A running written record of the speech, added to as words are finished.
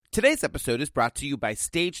Today's episode is brought to you by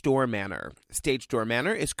Stage Door Manor. Stage Door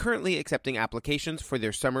Manor is currently accepting applications for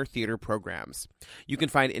their summer theater programs. You can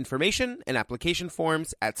find information and application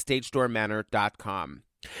forms at stagedoormanor.com.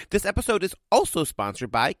 This episode is also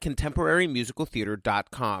sponsored by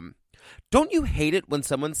contemporarymusicaltheater.com. Don't you hate it when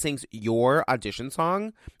someone sings your audition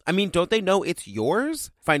song? I mean, don't they know it's yours?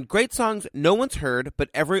 Find great songs no one's heard, but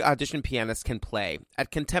every audition pianist can play at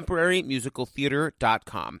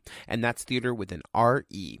contemporarymusicaltheater.com. And that's theater with an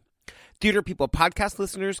R-E. Theater People podcast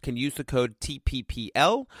listeners can use the code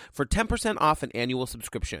TPPL for 10% off an annual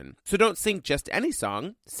subscription. So don't sing just any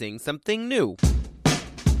song, sing something new.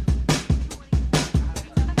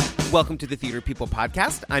 Welcome to the Theater People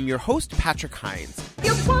podcast. I'm your host, Patrick Hines.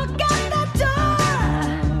 You walk out that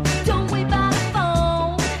door, don't wait by the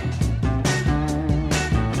phone.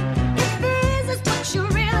 If this is what you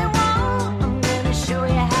really want, I'm gonna show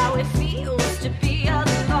you how it feels to be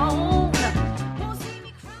alone.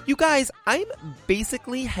 You guys, I'm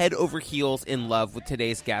basically head over heels in love with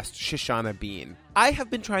today's guest, Shoshana Bean. I have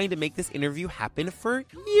been trying to make this interview happen for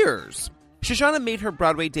years. Shoshana made her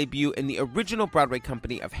Broadway debut in the original Broadway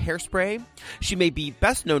company of Hairspray. She may be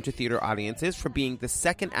best known to theater audiences for being the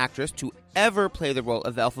second actress to ever play the role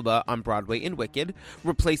of Elphaba on Broadway in Wicked,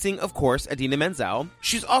 replacing, of course, Idina Menzel.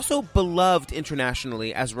 She's also beloved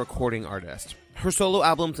internationally as a recording artist. Her solo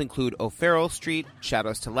albums include O'Farrell Street,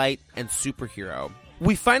 Shadows to Light, and Superhero.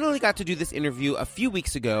 We finally got to do this interview a few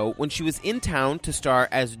weeks ago when she was in town to star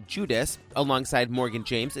as Judas alongside Morgan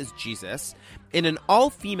James as Jesus in an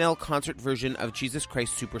all-female concert version of Jesus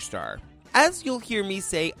Christ Superstar. As you'll hear me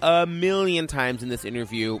say a million times in this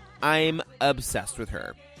interview, I'm obsessed with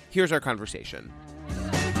her. Here's our conversation.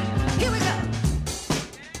 Here we go.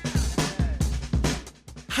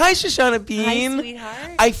 Hi, Shoshana Bean. Hi,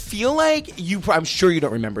 sweetheart. I feel like I'm sure you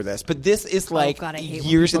don't remember this, but this is like God, I hate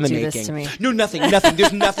years in when the people do making. this to me. No, nothing.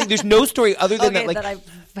 There's nothing. There's no story other than Okay, that. Like,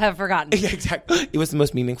 I have forgotten. yeah, exactly. It was the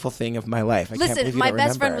most meaningful thing of my life. I can't believe Listen, you my don't best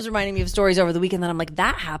friend remember. was reminding me of stories over the weekend that I'm like,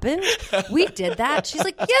 that happened? We did that? She's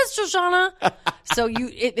like, yes, Shoshana. So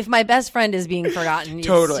if my best friend is being forgotten, it's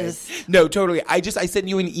Totally. just... No, totally. I sent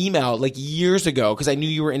you an email like years ago because I knew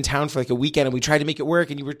you were in town for like a weekend and we tried to make it work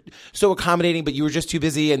and you were so accommodating, but you were just too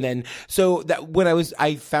busy. And then so that when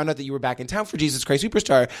I found out that you were back in town for Jesus Christ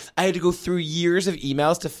Superstar, I had to go through years of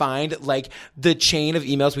emails to find like the chain of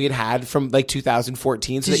emails we had from like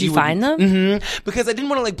 2014. So Did you find them? Mm-hmm. Because I didn't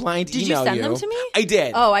want to like blind Did email you send them to me? I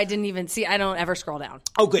did. Oh, I didn't even see. I don't ever scroll down.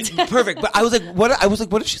 Oh, good. Perfect. But I was like,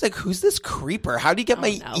 what if she's like, who's this creeper? How do you get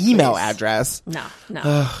my no, email please. address? No.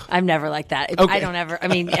 I'm never like that. Okay. I don't ever. I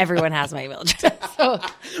mean, everyone has my email address. So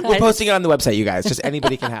We're posting it on the website, you guys. Just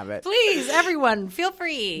anybody can have it. please, everyone, feel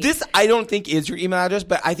free. This, I don't think, is your email address,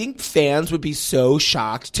 but I think fans would be so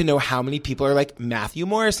shocked to know how many people are like Matthew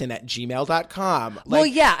Morrison at gmail.com. Like, Well,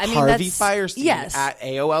 yeah, I mean, Harvey that's- Firestein yes. at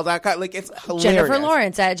AOL.com. Like, it's hilarious. Jennifer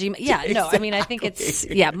Lawrence at Gmail. Yeah, Yeah, no, I mean, I think it's,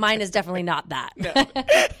 mine is definitely not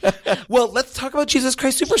that. Well, let's talk about Jesus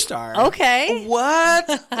Christ Superstar. Okay.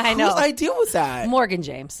 What? I know. Whose idea was that? Morgan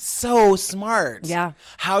James. So smart. Yeah.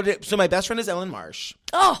 So my best friend is Ellen Marsh.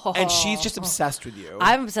 Oh. And she's just obsessed with you.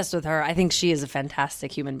 I'm obsessed with her. I think she is a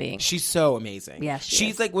fantastic human being. She's so amazing. Yeah,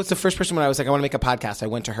 she's is. like, what's the first person when I was like, I want to make a podcast? I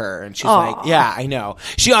went to her, and she's like, yeah, I know.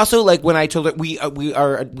 She also like when I told her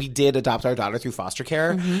we did adopt our daughter through foster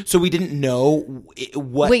care, so we didn't know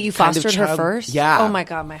what. Wait, you kind of fostered her child- first? Yeah. Oh my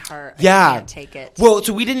God, my heart. Yeah. I can't take it. Well,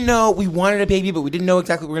 so we didn't know we wanted a baby, but we didn't know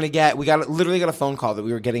exactly what we were gonna get. We literally got a phone call that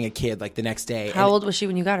we were getting a kid like the next day. How old was she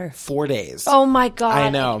when you got her? 4 days. Oh my God. I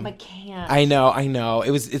know. I can't. I know.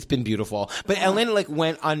 It's been beautiful. But Ellen like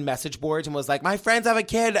went on message boards and was like, my friends have a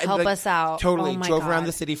kid. And, Help like, us out. Totally. Oh my Drove God. around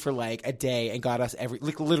the city for like a day and got us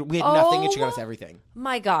literally, we had nothing and she got us everything.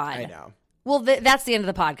 My God. I know. Well, that's the end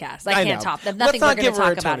of the podcast. I can't know. top that. Let's Nothing not we're going give to her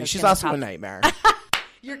talk a about. Tony. is She's gonna also top- a nightmare.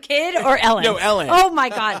 Your kid or Ellen? No, Ellen. Oh my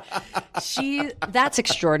God. That's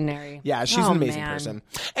extraordinary. Yeah, she's an amazing person.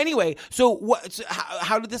 Anyway, so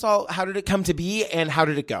how did it come to be and how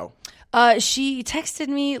did it go? She texted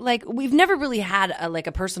me, like, we've never really had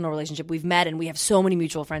a personal relationship. We've met and we have so many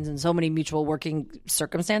mutual friends and so many mutual working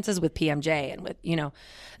circumstances with PMJ and with,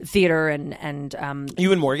 theater and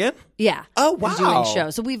You and Morgan? yeah. Oh, and wow. doing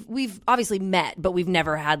shows. So we've obviously met, but we've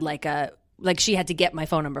never had she had to get my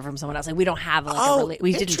phone number from someone else. Like, we don't have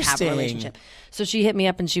we didn't have a relationship. So she hit me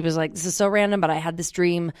up and she was like, this is so random, but I had this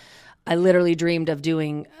dream. I literally dreamed of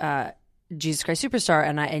doing Jesus Christ Superstar,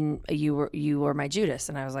 and you were my Judas.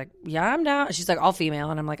 And I was like, yeah, I'm down. She's like, all female.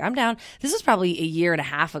 And I'm like, I'm down. This was probably a year and a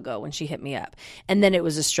half ago when she hit me up. And then it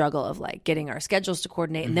was a struggle of like getting our schedules to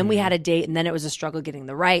coordinate. And then we had a date, and then it was a struggle getting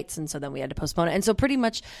the rights. And so then we had to postpone it. And so pretty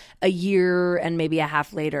much a year and maybe a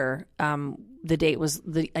half later, a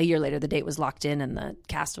year later, the date was locked in and the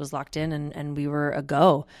cast was locked in, and we were a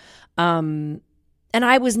go. And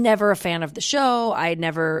I was never a fan of the show. I'm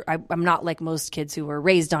not like most kids who were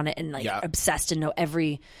raised on it and like obsessed and know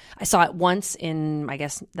I saw it once in, I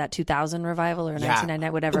guess, that 2000 revival or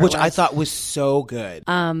 1999, whatever. Which I thought was so good.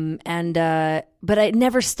 But it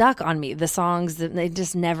never stuck on me. The songs, they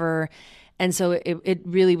just never. And so it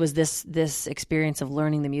really was this experience of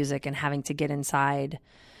learning the music and having to get inside.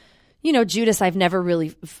 You know, Judas, I've never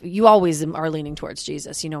really, you always are leaning towards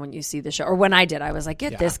Jesus, you know, when you see the show. Or when I did, I was like,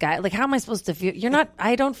 get this guy. Like, how am I supposed to feel?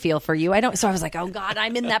 I don't feel for you. So I was like, oh God,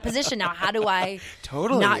 I'm in that position now. How do I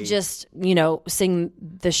not just, you know, sing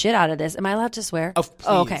the shit out of this? Am I allowed to swear? Oh, please.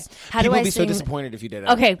 Oh, okay. People would be so disappointed if you did it.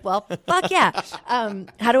 Okay, well, fuck yeah.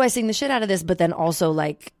 How do I sing the shit out of this? But then also,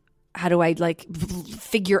 like, how do I, like,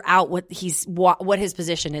 figure out what his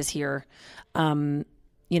position is here?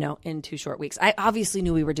 You know, in 2 short weeks. I obviously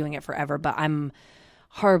knew we were doing it forever, but I'm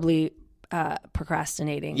horribly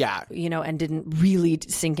procrastinating. Yeah. You know, and didn't really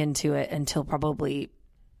sink into it until probably,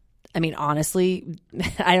 I mean, honestly,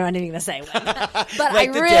 I don't have anything to say. But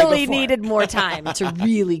like I really needed more time to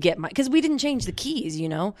really get because we didn't change the keys, you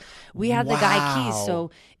know? We had the guy keys.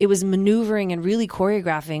 So it was maneuvering and really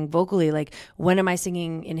choreographing vocally. Like, when am I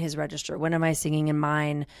singing in his register? When am I singing in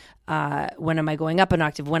mine? When am I going up an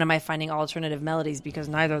octave? When am I finding alternative melodies? Because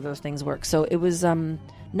neither of those things work. So it was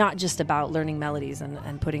not just about learning melodies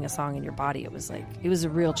and putting a song in your body. It was a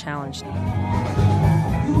real challenge.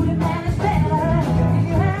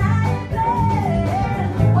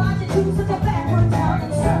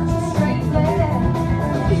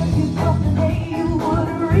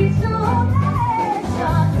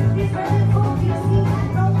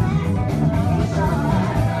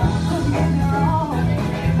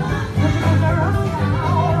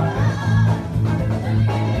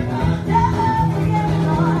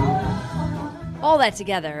 All that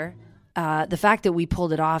together, the fact that we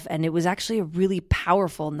pulled it off, and it was actually a really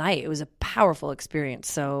powerful night. It was a powerful experience.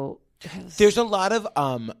 So there's a lot of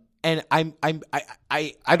and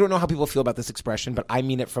I don't know how people feel about this expression, but I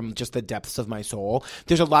mean it from just the depths of my soul.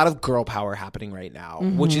 There's a lot of girl power happening right now,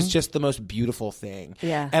 which is just the most beautiful thing.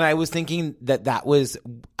 Yeah. And I was thinking that was,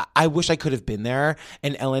 I wish I could have been there,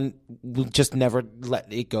 and Ellen just never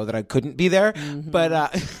let it go that I couldn't be there. But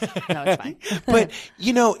no, it's fine. But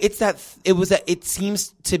you know, it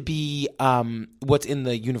seems to be what's in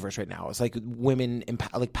the universe right now. It's like women,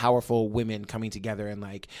 like powerful women coming together and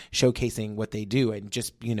like showcasing what they do and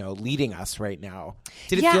just, you know, leading us right now.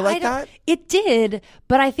 Did it feel like that? It did,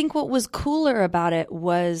 but I think what was cooler about it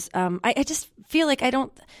was I just feel like I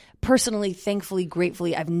don't personally, thankfully,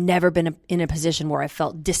 gratefully, I've never been in a position where I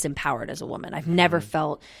felt disempowered as a woman. I've never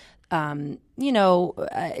felt taken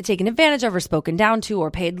advantage of or spoken down to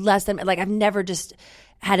or paid less than. Like, I've never just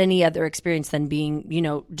had any other experience than being, you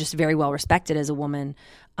know, just very well respected as a woman.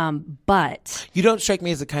 But you don't strike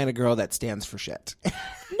me as the kind of girl that stands for shit.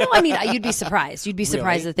 No, I mean, you'd be surprised. You'd be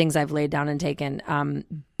surprised Really? at the things I've laid down and taken.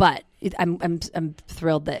 But I'm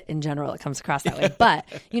thrilled that in general it comes across that way. But,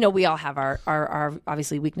 you know, we all have our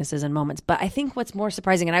obviously weaknesses and moments. But I think what's more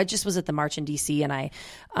surprising, and I just was at the march in DC, and I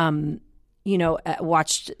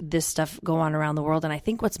watched this stuff go on around the world. And I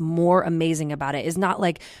think what's more amazing about it is not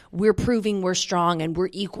like we're proving we're strong and we're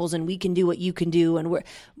equals and we can do what you can do. And we're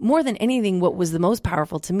more than anything, what was the most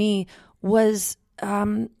powerful to me was,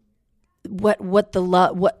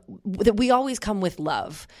 that we always come with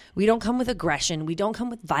love. We don't come with aggression. We don't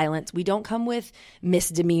come with violence. We don't come with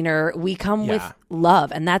misdemeanor. We come with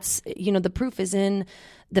love. And that's, you know, the proof is in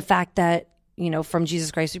the fact that, you know, from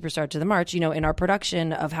Jesus Christ Superstar to the March, you know, in our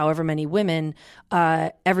production of however many women,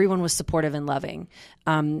 everyone was supportive and loving.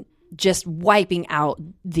 Just wiping out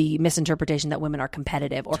the misinterpretation that women are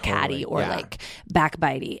competitive or catty or like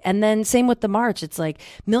backbitey. And then same with the march. It's like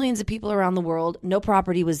millions of people around the world, no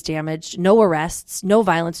property was damaged, no arrests, no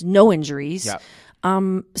violence, no injuries. Yep.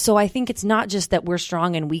 So I think it's not just that we're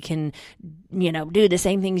strong and we can, you know, do the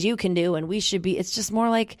same things you can do and we should be. It's just more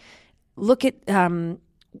like, look at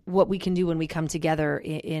what we can do when we come together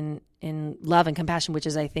in love and compassion, which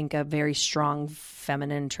is, I think, a very strong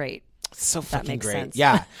feminine trait. So fucking great. Sense.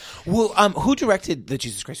 Yeah. Well, who directed the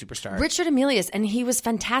Jesus Christ Superstar? Richard Emilius, and he was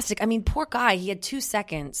fantastic. I mean, poor guy, he had 2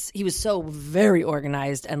 seconds. He was so very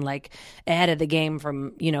organized and like ahead of the game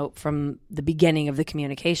from the beginning of the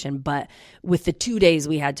communication. But with the 2 days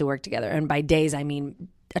we had to work together, and by days I mean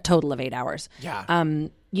a total of 8 hours. Yeah.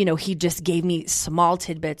 You know, he just gave me small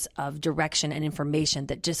tidbits of direction and information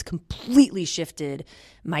that just completely shifted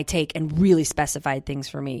my take and really specified things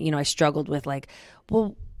for me. You know, I struggled with like,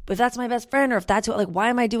 well, if that's my best friend, or if that's what, like, why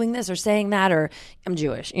am I doing this or saying that, or I'm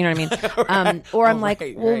Jewish, you know what I mean? Or I'm like,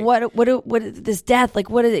 well, what this death, like,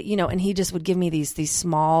 what is it, you know? And he just would give me these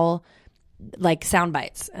small, like, sound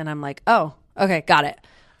bites, and I'm like, oh, okay, got it.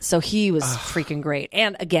 So he was freaking great,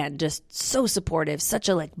 and again, just so supportive, such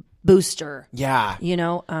a like booster. Yeah, you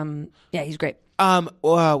know, yeah, he's great.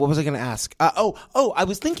 What was I going to ask? I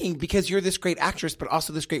was thinking, because you're this great actress, but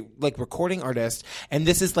also this great like recording artist, and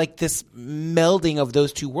this is like this melding of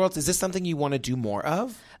those two worlds. Is this something you want to do more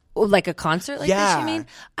of? Like a concert like this, you mean?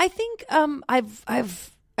 I think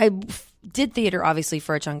I did theater obviously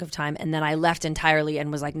for a chunk of time, and then I left entirely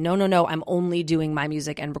and was like, no, I'm only doing my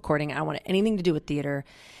music and recording. I don't want anything to do with theater.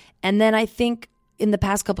 And then I think in the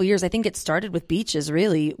past couple of years, I think it started with Beaches,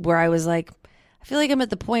 really, where I was like, I feel like I'm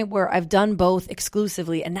at the point where I've done both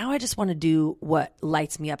exclusively, and now I just want to do what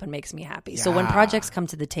lights me up and makes me happy. Yeah. So when projects come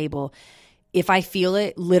to the table, if I feel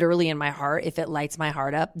it literally in my heart, if it lights my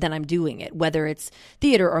heart up, then I'm doing it. Whether it's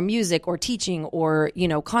theater or music or teaching or, you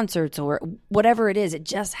know, concerts or whatever it is, it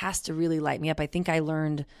just has to really light me up. I think I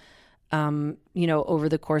learned, you know, over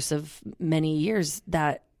the course of many years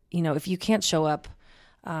that, you know, if you can't show up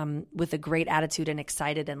with a great attitude and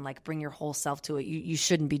excited and like bring your whole self to it, you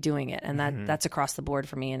shouldn't be doing it. And that's across the board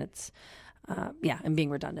for me. And it's, I'm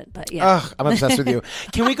being redundant, but yeah. I'm obsessed with you.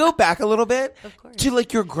 Can we go back a little bit Of course. to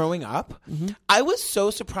like your growing up? Mm-hmm. I was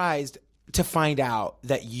so surprised to find out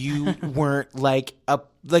that you weren't like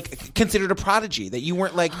considered a prodigy, that you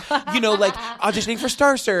weren't like, you know, like auditioning for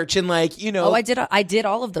Star Search and like, you know. Oh, I did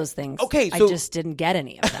all of those things. Okay, so I just didn't get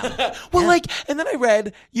any of them. Well, like, and then I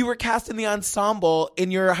read you were cast in the ensemble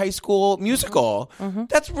in your high school musical. Mm-hmm.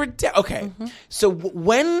 That's ridiculous. Okay, so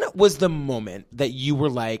when was the moment that you were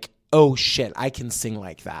like, oh shit, I can sing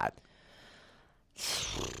like that?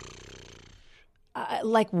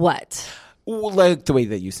 Like what? Like the way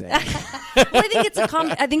that you sing. Well, I think it's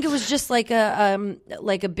I think it was just like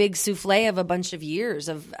a big souffle of a bunch of years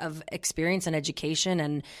of experience and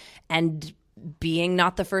education and being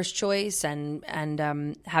not the first choice and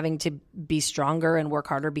having to be stronger and work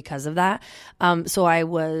harder because of that. So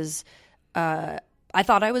I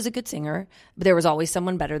thought I was a good singer, but there was always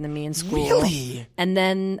someone better than me in school. Really? And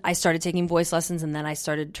then I started taking voice lessons, and then I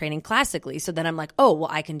started training classically. So then I'm like, oh, well,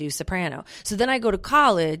 I can do soprano. So then I go to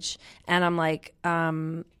college, and I'm like,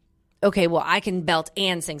 okay, well, I can belt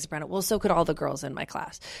and sing soprano. Well, so could all the girls in my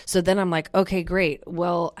class. So then I'm like, okay, great.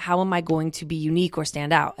 Well, how am I going to be unique or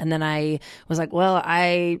stand out? And then I was like, well,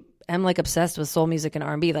 I'm like obsessed with soul music and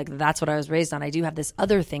R&B. Like that's what I was raised on. I do have this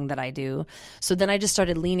other thing that I do. So then I just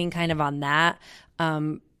started leaning kind of on that,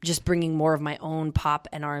 just bringing more of my own pop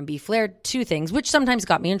and R&B flair to things, which sometimes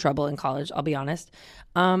got me in trouble in college, I'll be honest.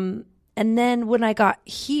 And then when I got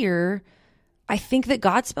here, I think that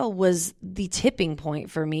Godspell was the tipping point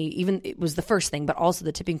for me. Even it was the first thing, but also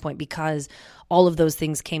the tipping point because all of those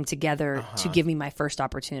things came together to give me my first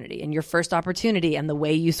opportunity. And your first opportunity and the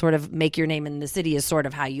way you sort of make your name in the city is sort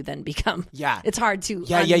of how you then become. Yeah. It's hard to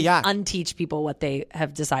unteach people what they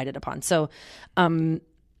have decided upon. So I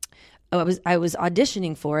was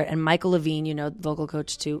auditioning for it, and Michael Levine, you know, vocal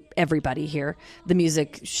coach to everybody here, the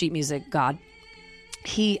music, sheet music god.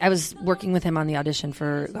 I was working with him on the audition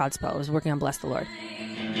for Godspell. I was working on Bless the Lord.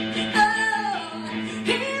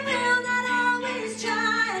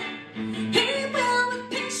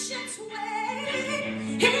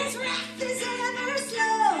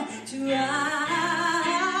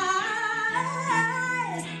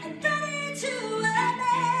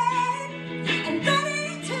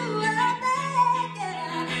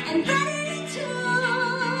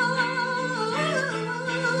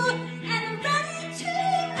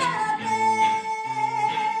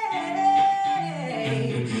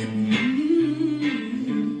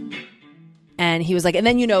 And he was like, and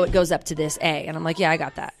then, you know, it goes up to this A. And I'm like, yeah, I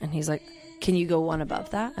got that. And he's like, can you go one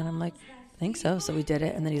above that? And I'm like, I think so. So we did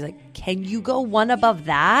it. And then he's like, can you go one above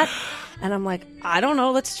that? And I'm like, I don't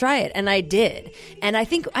know. Let's try it. And I did. And I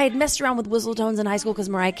think I had messed around with whistle tones in high school because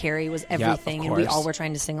Mariah Carey was everything. And we all were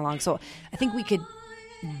trying to sing along. So I think we could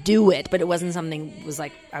do it, but it wasn't something was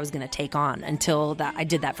like I was going to take on until that I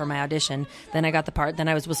did that for my audition. Then I got the part. Then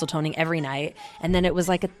I was whistle toning every night. And then it was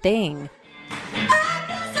like a thing.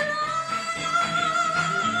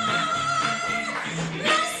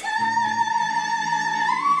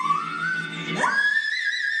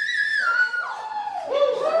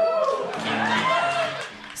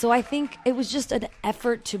 So I think it was just an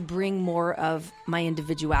effort to bring more of my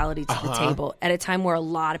individuality to the table at a time where a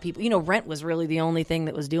lot of people, Rent was really the only thing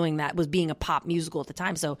that was doing that, was being a pop musical at the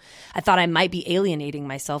time. So I thought I might be alienating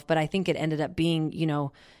myself, but I think it ended up being,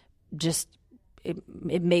 just it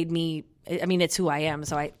made me, it's who I am.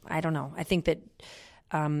 So I don't know. I think that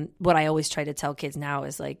what I always try to tell kids now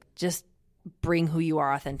is like, just bring who you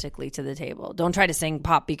are authentically to the table. Don't try to sing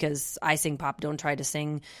pop because I sing pop. Don't try to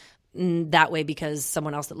sing that way because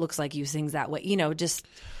someone else that looks like you sings that way. Just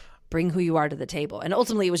bring who you are to the table. And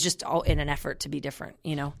ultimately it was just all in an effort to be different,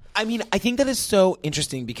 I think that is so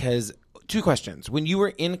interesting because two questions. When you were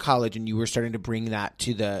in college and you were starting to bring that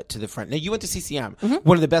to the front. Now you went to CCM,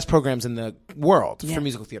 one of the best programs in the world for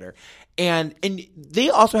musical theater. And they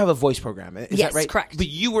also have a voice program. Is that right? Correct. But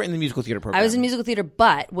you were in the musical theater program. I was in musical theater,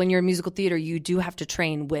 but when you're in musical theater, you do have to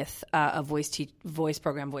train with a voice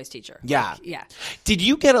program voice teacher. Yeah. Yeah. Did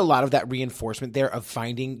you get a lot of that reinforcement there of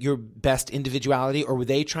finding your best individuality, or were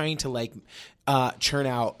they trying to churn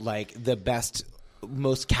out the best,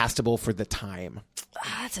 most castable for the time?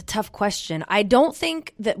 That's a tough question. I don't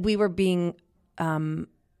think that we were being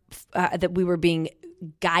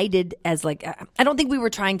guided as I don't think we were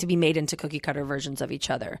trying to be made into cookie cutter versions of each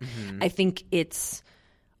other. I think it's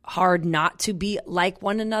hard not to be like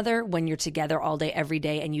one another when you're together all day, every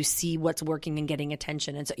day, and you see what's working and getting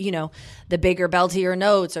attention. And so, the bigger beltier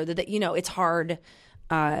notes or it's hard.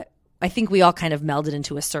 I think we all kind of melded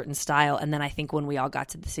into a certain style. And then I think when we all got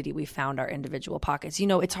to the city, we found our individual pockets.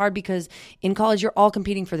 It's hard because in college, you're all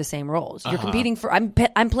competing for the same roles. You're competing for, I'm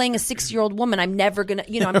playing a 6-year-old woman. I'm never going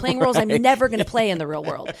to, I'm playing roles I'm never going to play in the real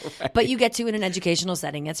world. But you get to in an educational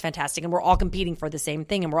setting. It's fantastic. And we're all competing for the same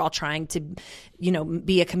thing. And we're all trying to,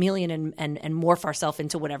 be a chameleon and morph ourselves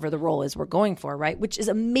into whatever the role is we're going for, right? Which is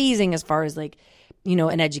amazing as far as an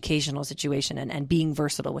educational situation and being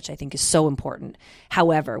versatile, which I think is so important.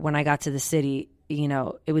 However, when I got to the city,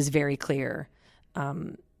 it was very clear,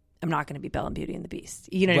 I'm not going to be Belle in Beauty and the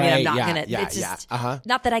Beast. You know what I mean? I'm not going to, it's just,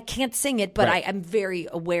 not that I can't sing it, but I'm very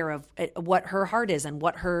aware of what her heart is and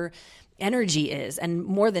what her energy is. And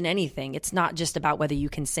more than anything, it's not just about whether you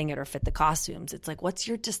can sing it or fit the costumes. It's what's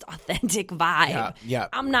your just authentic vibe? Yeah.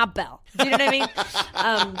 I'm not Belle. Do you know what I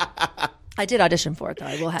mean? I did audition for it, though.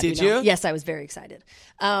 I will have Did you know. you? Yes, I was very excited.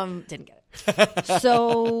 Didn't get it.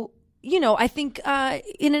 So, I think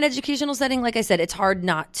in an educational setting, like I said, it's hard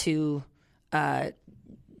not to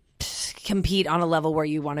compete on a level where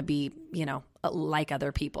you want to be, like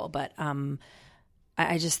other people. But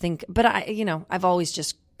I just think, I've always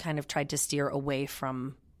just kind of tried to steer away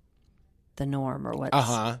from the norm or what's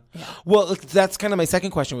Well, look, that's kind of my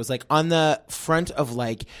second question was on the front of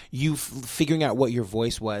you figuring out what your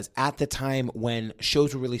voice was at the time when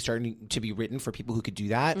shows were really starting to be written for people who could do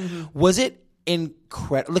that. Was it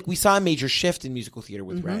incredible? We saw a major shift in musical theater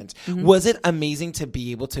with Rent. Was it amazing to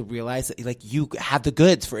be able to realize that you had the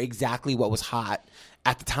goods for exactly what was hot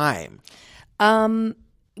at the time?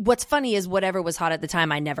 What's funny is whatever was hot at the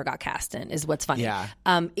time, I never got cast in. Is what's funny. Yeah.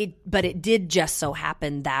 But it did just so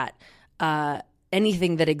happen that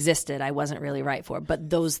anything that existed, I wasn't really right for. But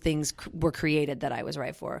those things were created that I was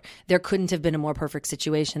right for. There couldn't have been a more perfect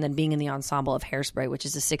situation than being in the ensemble of Hairspray, which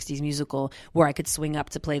is a 60s musical where I could swing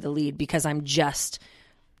up to play the lead because I'm just,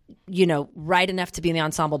 right enough to be in the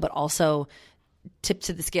ensemble, but also tipped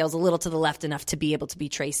to the scales a little to the left enough to be able to be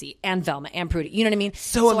Tracy and Velma and Prudy. You know what I mean?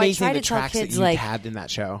 So amazing I try the to tell tracks kids, that you had in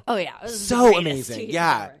that show. Oh, yeah. It was so the greatest amazing. TV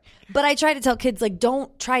Yeah. ever. But I try to tell kids,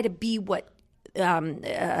 don't try to be what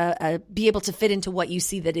be able to fit into what you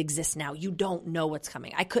see that exists now. You don't know what's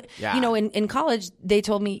coming. I could, in college, they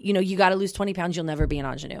told me, you got to lose 20 pounds. You'll never be an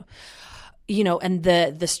ingenue. And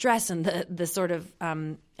the stress and the sort of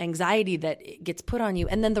anxiety that gets put on you.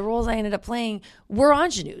 And then the roles I ended up playing were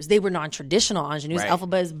ingenues. They were non-traditional ingenues. Right.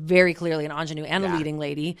 Elphaba is very clearly an ingenue and a leading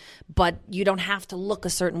lady, but you don't have to look a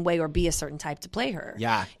certain way or be a certain type to play her.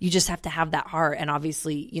 Yeah. You just have to have that heart and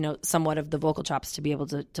obviously, somewhat of the vocal chops to be able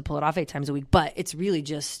to pull it off 8 times a week. But it's really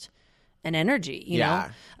just an energy, you know,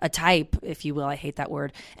 a type, if you will. I hate that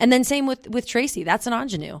word. And then same with Tracy. That's an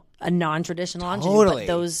ingenue, a non-traditional ingenue. Totally. But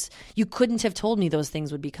those, you couldn't have told me those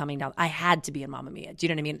things would be coming down. I had to be in Mamma Mia. Do you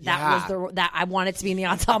know what I mean? That was that I wanted to be in the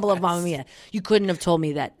ensemble of Mamma Mia. You couldn't have told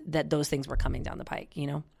me that those things were coming down the pike.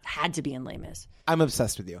 Had to be in Les Mis. I'm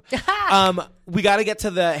obsessed with you. We got to get to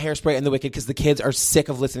the Hairspray and the Wicked because the kids are sick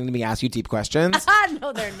of listening to me ask you deep questions.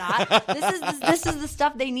 No, they're not. This is the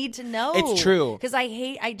stuff they need to know. It's true. Because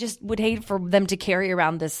I just would hate for them to carry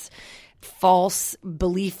around this false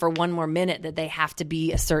belief for one more minute that they have to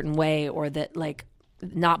be a certain way or that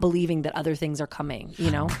not believing that other things are coming,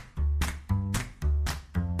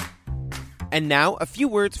 And now, a few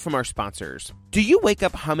words from our sponsors. Do you wake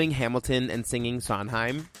up humming Hamilton and singing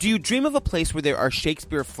Sondheim? Do you dream of a place where there are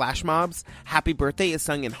Shakespeare flash mobs, Happy Birthday is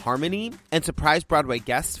sung in harmony, and surprise Broadway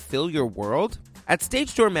guests fill your world? At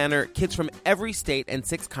Stage Door Manor, kids from every state and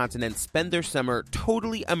 6 continents spend their summer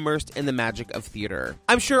totally immersed in the magic of theater.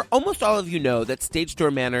 I'm sure almost all of you know that Stage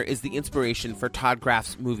Door Manor is the inspiration for Todd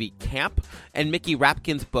Graff's movie Camp and Mickey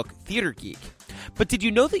Rapkin's book Theater Geek. But did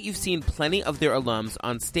you know that you've seen plenty of their alums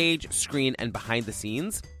on stage, screen, and behind the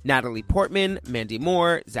scenes? Natalie Portman, Mandy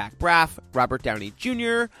Moore, Zach Braff, Robert Downey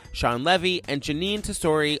Jr., Sean Levy, and Janine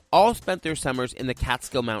Tesori all spent their summers in the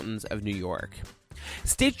Catskill Mountains of New York.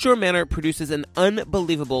 Stage Door Manor produces an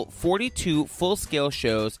unbelievable 42 full-scale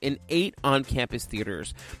shows in 8 on-campus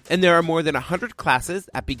theaters, and there are more than 100 classes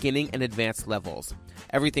at beginning and advanced levels.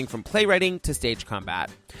 Everything from playwriting to stage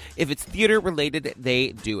combat. If it's theater-related,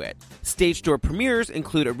 they do it. Stage Door premieres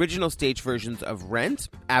include original stage versions of Rent,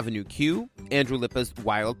 Avenue Q, Andrew Lippa's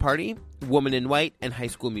Wild Party, Woman in White, and High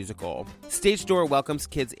School Musical. Stage Door welcomes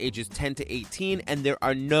kids ages 10 to 18, and there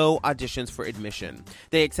are no auditions for admission.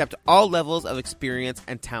 They accept all levels of experience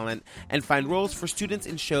and talent, and find roles for students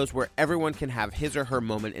in shows where everyone can have his or her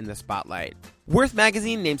moment in the spotlight. Worth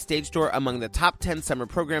Magazine named Stage Door among the top 10 summer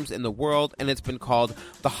programs in the world, and it's been called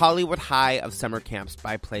the Hollywood High of summer camps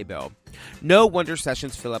by Playbill. No wonder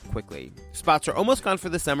sessions fill up quickly. Spots are almost gone for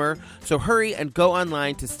the summer, so hurry and go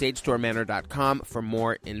online to stagedoormanor.com for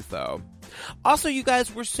more info. Also, you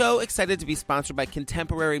guys, we're so excited to be sponsored by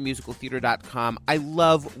contemporarymusicaltheater.com. I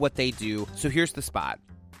love what they do, so here's the spot.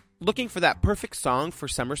 Looking for that perfect song for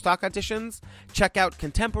summer stock auditions? Check out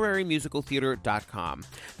contemporarymusicaltheater.com.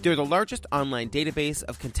 They're the largest online database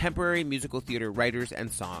of contemporary musical theater writers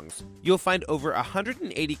and songs. You'll find over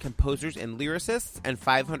 180 composers and lyricists and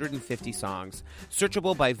 550 songs,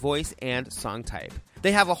 searchable by voice and song type.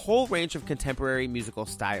 They have a whole range of contemporary musical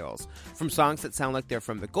styles, from songs that sound like they're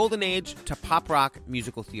from the Golden Age to pop rock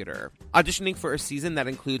musical theater. Auditioning for a season that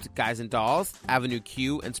includes Guys and Dolls, Avenue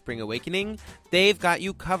Q, and Spring Awakening, they've got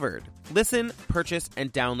you covered. Listen, purchase,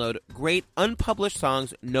 and download great unpublished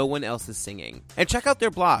songs no one else is singing. And check out their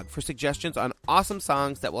blog for suggestions on awesome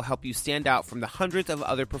songs that will help you stand out from the hundreds of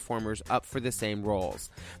other performers up for the same roles.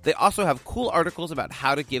 They also have cool articles about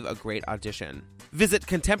how to give a great audition. Visit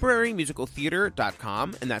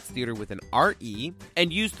contemporarymusicaltheater.com, and that's theater with an R-E,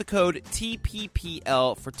 and use the code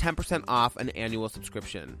TPPL for 10% off an annual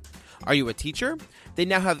subscription. Are you a teacher? They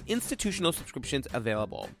now have institutional subscriptions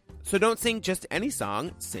available. So don't sing just any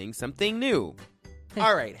song, sing something new.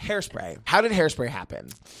 All right, Hairspray. How did Hairspray happen?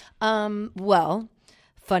 Well,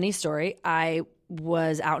 funny story. I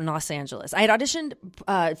was out in Los Angeles. I had auditioned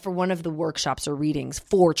for one of the workshops or readings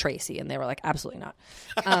for Tracy, and they were like, absolutely not.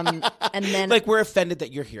 And then, Like, we're offended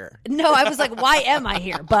that you're here. no, I was like, why am I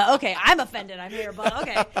here? But okay, I'm offended I'm here, but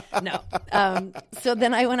okay. No. So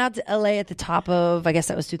then I went out to LA at the top of, I guess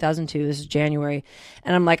that was 2002. This is January.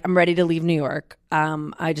 And I'm like, I'm ready to leave New York.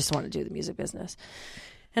 I just want to do the music business.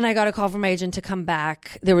 And I got a call from my agent to come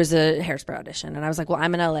back. There was a Hairspray audition. And I was like, well,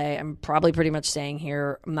 I'm in LA. I'm probably pretty much staying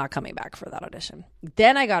here. I'm not coming back for that audition.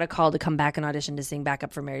 Then I got a call to come back and audition to sing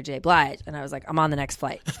backup for Mary J. Blige. And I was like, I'm on the next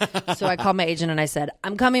flight. So I called my agent and I said,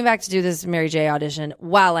 I'm coming back to do this Mary J. audition.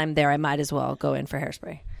 While I'm there, I might as well go in for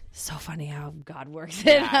Hairspray. So funny how God works.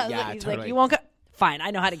 Yeah, He's totally. like, you won't go. Fine,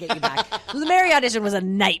 I know how to get you back. The Mary audition was a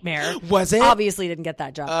nightmare. Was it? Obviously didn't get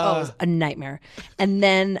that job. It was a nightmare. And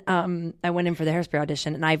then I went in for the Hairspray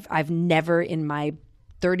audition, and I've never in my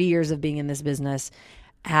 30 years of being in this business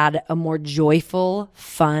had a more joyful,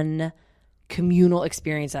 fun, communal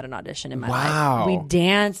experience at an audition in my life. We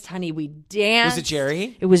danced, honey. We danced. Was it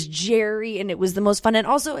Jerry? It was Jerry, and it was the most fun. And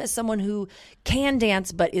also, as someone who can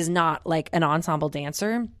dance but is not like an ensemble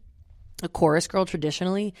dancer, a chorus girl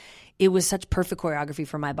traditionally, it was such perfect choreography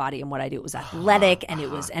for my body and what I do. It was athletic and it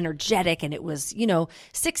was energetic and it was,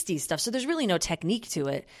 60s stuff. So there's really no technique to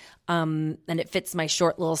it. And it fits my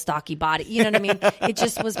short little stocky body. You know what I mean? It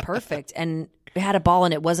just was perfect and it had a ball,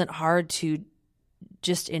 and it wasn't hard to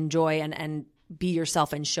just enjoy and be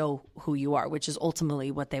yourself and show who you are, which is ultimately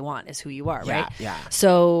what they want, is who you are, right? Yeah.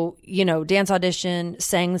 So, dance audition,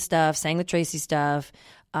 sang the Tracy stuff.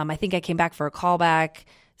 I think I came back for a callback.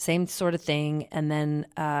 Same sort of thing. And then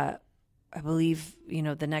I believe,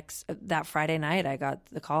 that Friday night I got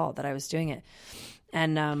the call that I was doing it.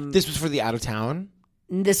 And This was for the out of town?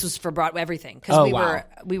 this was for Broadway, everything. Because wow.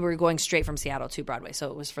 we were going straight from Seattle to Broadway.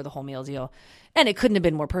 So it was for the whole meal deal. And it couldn't have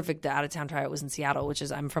been more perfect. The out of town tryout was in Seattle, which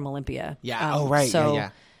is, I'm from Olympia. Yeah. Right. So yeah.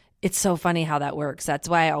 it's so funny how that works. That's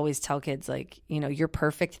why I always tell kids, like, your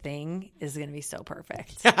perfect thing is going to be so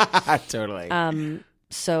perfect. Totally.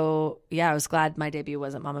 So yeah, I was glad my debut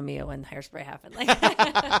wasn't Mamma Mia when Hairspray happened. Like,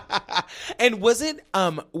 And was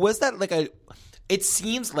that like it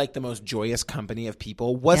seems like the most joyous company of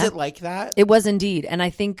people. Was it like that? it was indeed, and I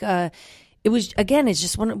think it was, again, it's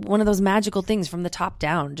just one of those magical things from the top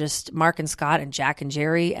down. Just Mark and Scott and Jack and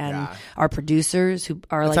Jerry and our producers who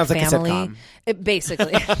are like sounds like a family. sitcom.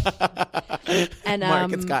 Basically, and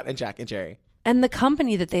Mark and Scott and Jack and Jerry. and the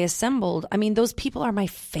company that they assembled. I mean, those people are my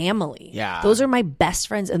family. Yeah. Those are my best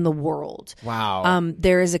friends in the world. Wow.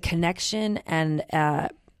 There is a connection and a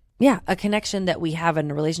connection that we have and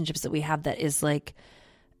the relationships that we have that is like,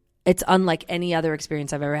 it's unlike any other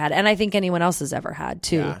experience I've ever had, and I think anyone else has ever had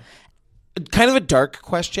too. Yeah. Kind of a dark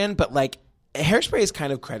question, but like Hairspray is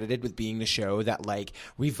kind of credited with being the show that like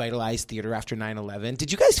revitalized theater after 9/11.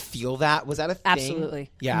 Did you guys feel that? Was that a thing?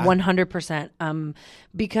 Absolutely. Yeah. 100%.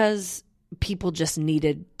 Because people just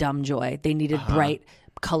needed dumb joy. They needed bright,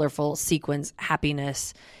 colorful sequins,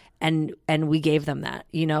 happiness, and we gave them that,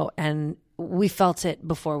 you know, and we felt it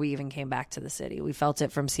before we even came back to the city. We felt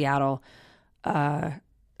it from Seattle. I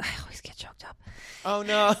always get choked up. Oh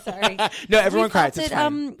no. Sorry. No, everyone We felt cries. It's it,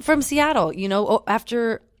 fine. from Seattle, you know,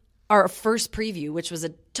 after our first preview, which was a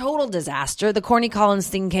total disaster. The Corny Collins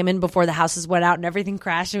thing came in before the houses went out and everything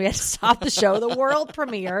crashed, and we had to stop the show, the world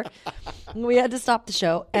premiere. We had to stop the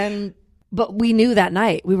show, but we knew that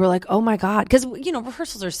night, we were like, oh my God. Because, you know,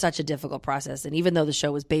 rehearsals are such a difficult process. And even though the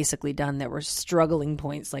show was basically done, there were struggling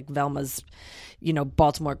points like Velma's, you know,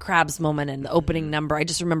 Baltimore Crabs moment and the opening number. I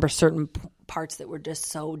just remember certain parts that were just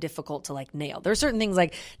so difficult to like nail. There are certain things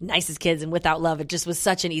like Nicest Kids and Without Love. It just was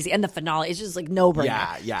such an easy, and the finale, it's just like no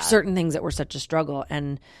brainer. Yeah. Certain things that were such a struggle.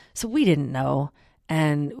 And so we didn't know.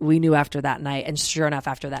 And we knew after that night, and sure enough,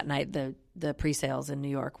 after that night, the pre-sales in New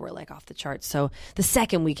York were like off the charts. So the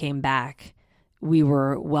second we came back, we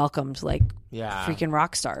were welcomed like freaking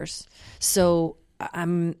rock stars. So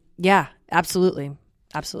yeah, absolutely.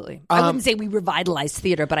 Absolutely. I wouldn't say we revitalized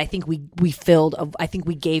theater, but I think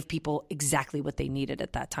we gave people exactly what they needed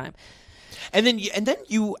at that time. And then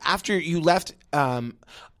you after you left,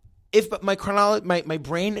 if my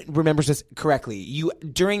brain remembers this correctly, you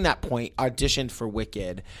during that point auditioned for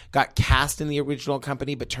Wicked, got cast in the original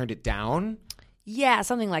company but turned it down. Yeah,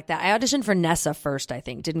 something like that. I auditioned for Nessa first, I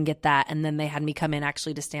think. Didn't get that. And then they had me come in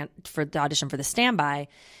actually for the audition for the standby.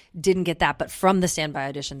 Didn't get that. But from the standby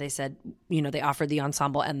audition, they said, you know, they offered the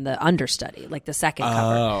ensemble and the understudy, like the second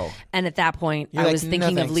cover. And at that point, I was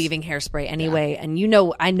thinking of leaving Hairspray anyway. Yeah. And you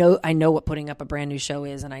know, I know what putting up a brand new show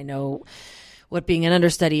is, and I know what being an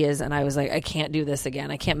understudy is. And I was like, I can't do this again.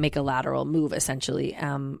 I can't make a lateral move, essentially.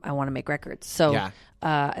 I want to make records. So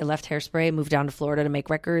I left Hairspray, moved down to Florida to make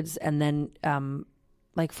records, and then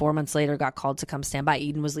like 4 months later got called to come stand by.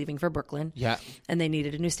 Eden was leaving for Brooklyn. Yeah. And they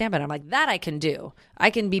needed a new standby. I'm like, that I can do. I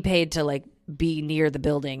can be paid to like be near the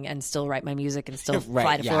building and still write my music and still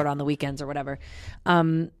fly to Florida on the weekends or whatever.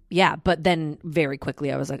 But then very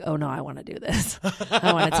quickly I was like, oh no, I want to do this.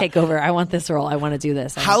 I want to take over. I want this role. I want to do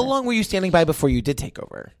this. How long were you standing by before you did take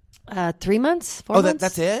over? 3 months, 4 months.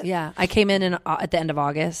 That's it? Yeah. I came in at the end of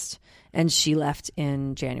August. And she left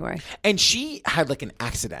in January. And she had like an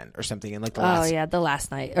accident or something in like the last... Oh, yeah, the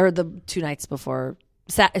last night. Or the 2 nights before.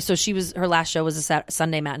 So her last show was a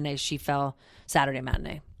Sunday matinee. She fell Saturday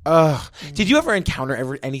matinee. Ugh. Did you ever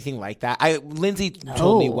encounter anything like that? Lindsay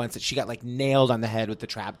told me once that she got like nailed on the head with the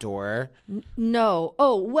trap door. No.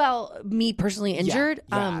 Oh, well, me personally injured?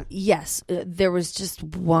 Yeah. Yes. There was just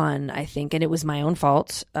one, I think, and it was my own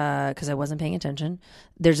fault because I wasn't paying attention.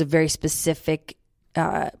 There's a very specific...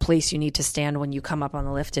 place you need to stand when you come up on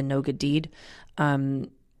the lift in No Good Deed, where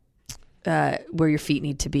your feet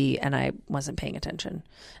need to be, and I wasn't paying attention,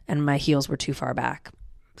 and my heels were too far back,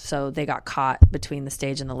 so they got caught between the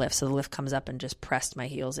stage and the lift. So the lift comes up and just pressed my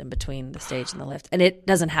heels in between the stage and the lift, and it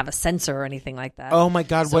doesn't have a sensor or anything like that. Oh my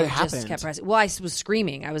God, so what it happened? Just kept pressing. Well, I was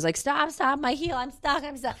screaming. I was like, "Stop! My heel! I'm stuck!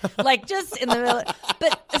 Like just in the middle.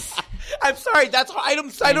 But I'm sorry.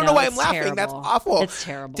 I don't know why I'm laughing. Terrible. That's awful. It's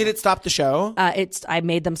terrible. Did it stop the show? I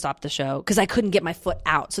made them stop the show because I couldn't get my foot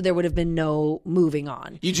out, so there would have been no moving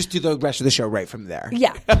on. You just do the rest of the show right from there.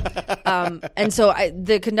 Yeah. And so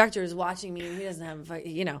the conductor is watching me, and he doesn't have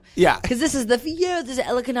Yeah. because this is this is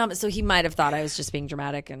economic, so he might have thought I was just being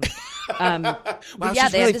dramatic. And but yeah,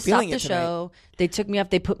 they had to stop the show. They took me up.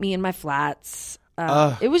 They put me in my flats.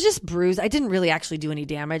 It was just bruised. I didn't really actually do any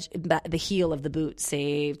damage. The heel of the boot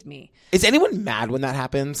saved me. Is anyone mad when that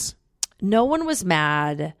happens? No one was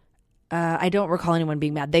mad. I don't recall anyone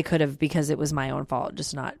being mad. They could have, because it was my own fault,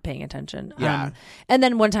 just not paying attention. Yeah. And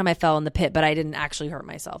then one time I fell in the pit, but I didn't actually hurt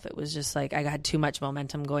myself. It was just like I had too much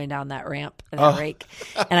momentum going down that ramp, that rake,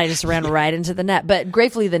 and I just ran right into the net. But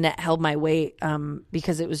gratefully, the net held my weight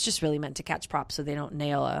because it was just really meant to catch props, so they don't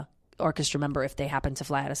nail a orchestra member if they happen to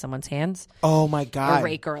fly out of someone's hands. Oh my God. A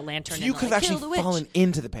rake or a lantern. So you could have actually fallen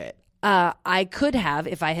into the pit. I could have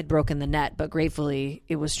if I had broken the net, but gratefully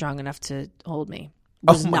it was strong enough to hold me.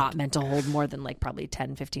 Was not meant to hold more than like probably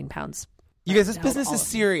 10, 15 pounds. You guys, this business is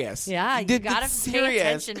serious. Yeah, you gotta pay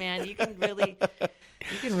attention, man. You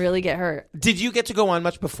can really get hurt. Did you get to go on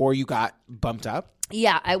much before you got bumped up?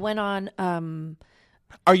 Yeah, I went on.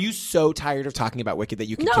 Are you so tired of talking about Wicked that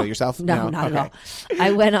you can kill yourself? No, not at all. I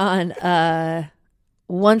went on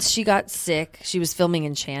once she got sick. She was filming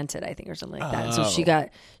Enchanted, I think, or something like that. So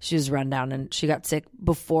she was run down and she got sick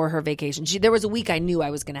before her vacation. There was a week I knew I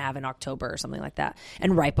was going to have in October or something like that.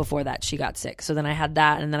 And right before that, she got sick. So then I had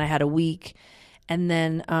that, and then I had a week. And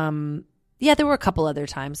then, there were a couple other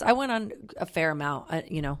times. I went on a fair amount,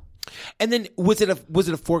 And then was it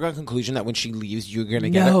a foregone conclusion that when she leaves, you're going to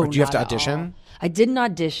get it? Or do you have to audition? I didn't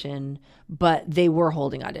audition, but they were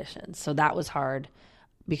holding auditions. So that was hard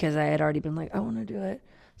because I had already been like, I want to do it.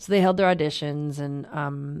 So they held their auditions, and,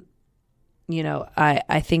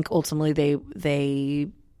 I think ultimately they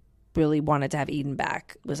really wanted to have Eden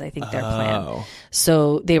back, was I think their plan.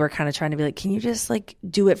 So they were kind of trying to be like, can you just like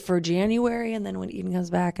do it for January? And then when Eden comes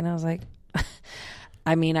back, and I was like,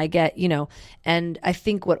 I mean, I get, and I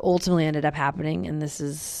think what ultimately ended up happening, and this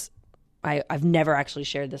is, I've never actually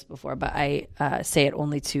shared this before, but I say it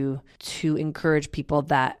only to encourage people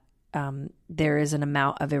that there is an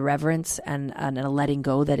amount of irreverence and a letting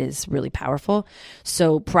go that is really powerful.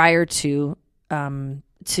 So prior to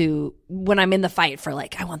when I'm in the fight for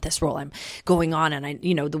like, I want this role, I'm going on, and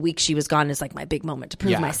the week she was gone is like my big moment to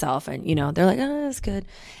prove myself. And, they're like, oh, that's good.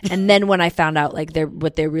 And then when I found out like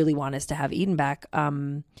what they really want is to have Eden back,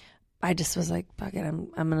 I just was like, fuck it. I'm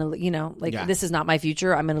going to, this is not my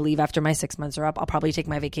future. I'm going to leave after my 6 months are up. I'll probably take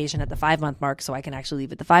my vacation at the 5-month mark so I can actually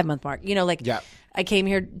leave at the 5-month mark. I came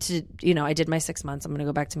here to, I did my 6 months. I'm going to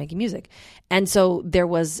go back to making music. And so there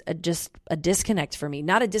was just a disconnect for me,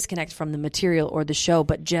 not a disconnect from the material or the show,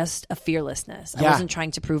 but just a fearlessness. I wasn't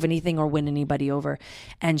trying to prove anything or win anybody over.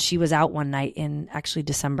 And she was out one night in actually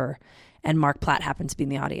December, and Mark Platt happened to be in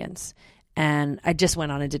the audience. And I just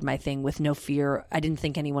went on and did my thing with no fear. I didn't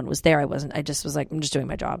think anyone was there. I just was like, I'm just doing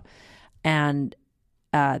my job. And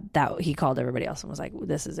that he called everybody else and was like,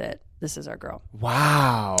 this is it. This is our girl.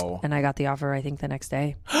 Wow. And I got the offer, I think, the next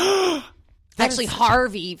day. Actually,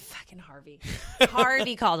 Harvey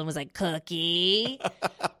called and was like, Cookie.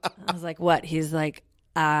 I was like, what? He's like,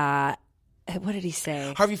 what did he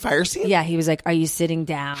say? Harvey Firestein? Yeah, he was like, are you sitting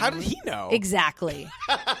down? How did he know? Exactly.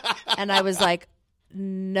 And I was like,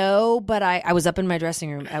 no, but I was up in my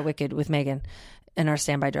dressing room at Wicked with Megan in our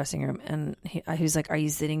standby dressing room, and he was like, are you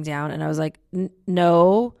sitting down? And I was like,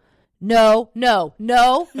 no. My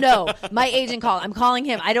agent called. I'm calling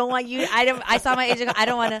him. I don't want you. I saw my agent call. I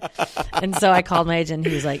don't want to. And so I called my agent.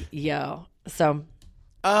 He was like, yo. So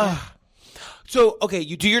okay,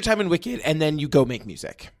 you do your time in Wicked and then you go make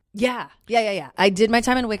music. Yeah. I did my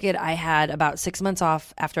time in Wicked. I had about 6 months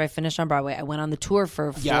off after I finished on Broadway. I went on the tour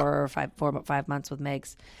for 5 months with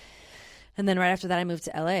Megs. And then right after that, I moved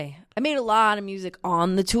to LA. I made a lot of music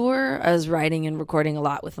on the tour. I was writing and recording a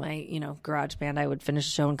lot with my, garage band. I would finish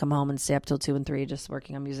the show and come home and stay up till 2 and 3 just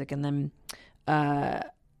working on music. And then, I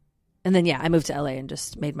moved to LA and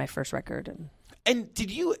just made my first record. And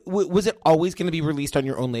was it always going to be released on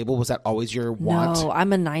your own label? Was that always your want? No,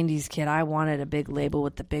 I'm a 90s kid. I wanted a big label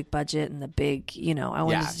with the big budget and the big, I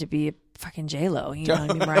wanted it to be a fucking J-Lo,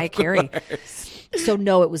 Mariah Carey. So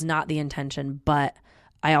no, it was not the intention, but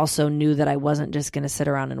I also knew that I wasn't just going to sit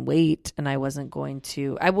around and wait, and I wasn't going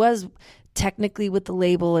to. I was technically with the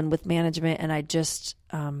label and with management, and I just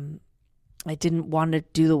I didn't want to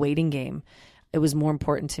do the waiting game. It was more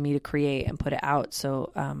important to me to create and put it out.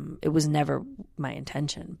 So it was never my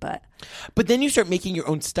intention. But then you start making your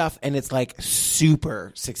own stuff, and it's like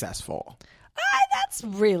super successful. That's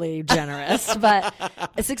really generous, but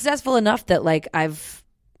it's successful enough that like I've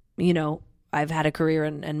had a career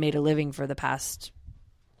and made a living for the past.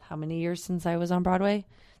 How many years since I was on Broadway?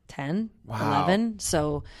 10, wow. 11.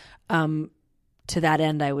 So to that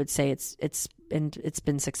end, I would say it's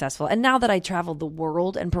been successful. And now that I travel the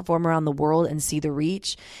world and perform around the world and see the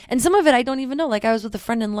reach, and some of it I don't even know. Like I was with a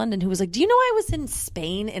friend in London who was like, do you know I was in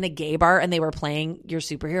Spain in a gay bar and they were playing your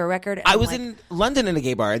superhero record? And I was in London in a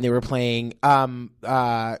gay bar and they were playing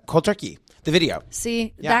Cold Turkey, the video.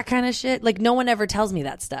 See, that kind of shit. Like no one ever tells me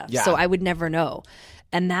that stuff. Yeah. So I would never know.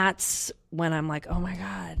 And that's when I'm like, oh my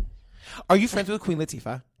God. Are you friends with Queen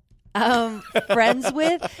Latifah? Friends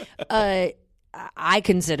with, I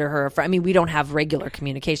consider her a friend. I mean, we don't have regular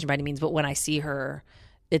communication by any means, but when I see her,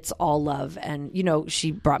 it's all love. And, you know,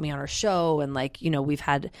 she brought me on her show, and like, you know, we've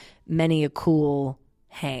had many a cool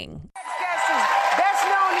hang. Guest is best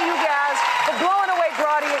known to you guys for blowing away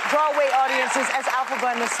Broadway audiences as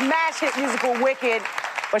Alphaba in the smash hit musical Wicked.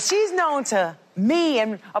 But she's known to me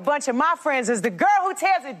and a bunch of my friends as the girl who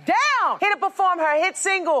tears it down. Here to perform her hit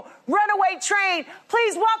single, Runaway Train.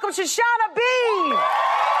 Please welcome Shoshana Bean.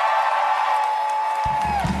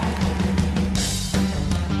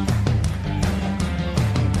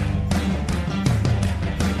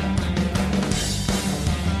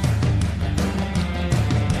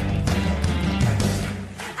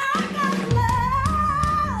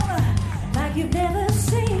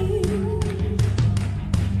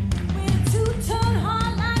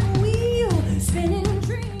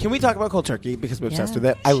 Can we talk about cold turkey because we're obsessed with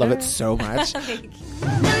it? I love it so much.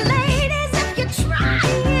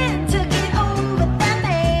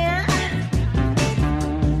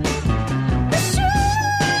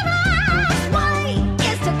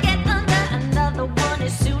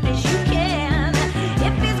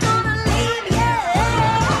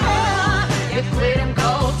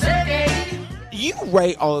 You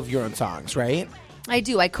write all of your own songs, right? I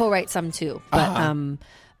do. I co-write some too.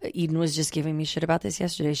 But Eden was just giving me shit about this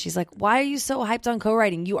yesterday. She's like, why are you so hyped on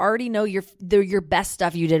co-writing? You already know your best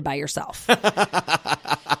stuff you did by yourself.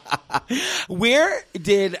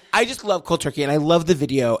 I just love cold turkey and I love the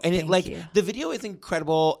video. And Thank you. the video is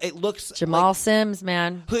incredible. It looks Jamal Sims,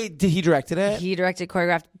 man. Did he directed it? He directed,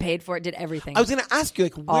 choreographed, paid for it, did everything. I was going to ask you,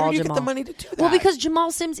 where do you get the money to do that? Well, because Jamal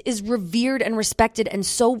Sims is revered and respected and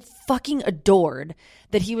so fucking adored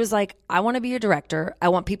that he was like, I want to be a director. I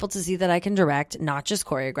want people to see that I can direct, not just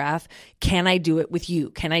choreograph. Can I do it with you?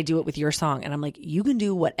 Can I do it with your song? And I'm like, you can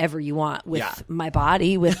do whatever you want with my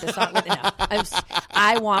body, with the song.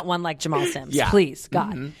 I want one like Jamal Sims. Yeah. Please,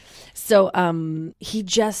 God. Mm-hmm. So he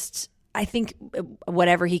just... I think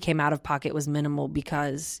whatever he came out of pocket was minimal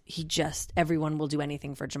because everyone will do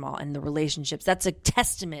anything for Jamal and the relationships. That's a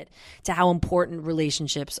testament to how important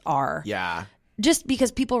relationships are. Yeah. Just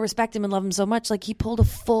because people respect him and love him so much, like he pulled a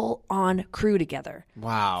full-on crew together.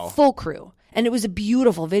 Wow. Full crew. And it was a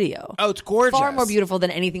beautiful video. Oh, it's gorgeous. Far more beautiful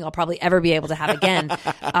than anything I'll probably ever be able to have again.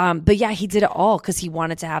 But yeah, he did it all because he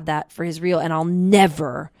wanted to have that for his reel. And I'll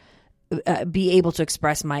never be able to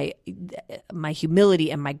express my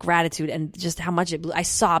humility and my gratitude and just how much I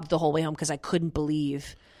sobbed the whole way home because I couldn't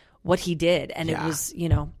believe what he did. And it was,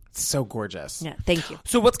 so gorgeous. Yeah, thank you.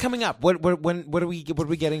 So what's coming up? What are we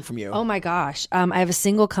getting from you? Oh my gosh, I have a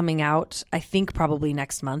single coming out. I think probably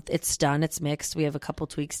next month. It's done. It's mixed. We have a couple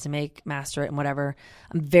tweaks to make, master it, and whatever.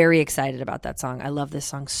 I'm very excited about that song. I love this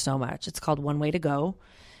song so much. It's called One Way to Go,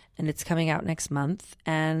 and it's coming out next month.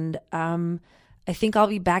 And I think I'll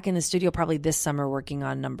be back in the studio probably this summer working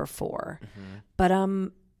on number 4. Mm-hmm.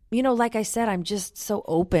 But like I said, I'm just so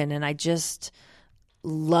open, and I just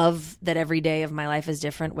love that every day of my life is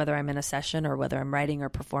different, whether I'm in a session or whether I'm writing or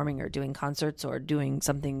performing or doing concerts or doing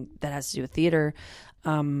something that has to do with theater.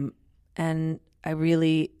 And I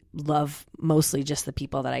really love mostly just the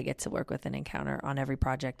people that I get to work with and encounter on every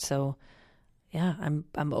project. So yeah,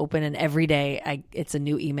 I'm open, and every day it's a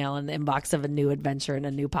new email in the inbox of a new adventure and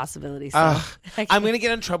a new possibility. So I'm going to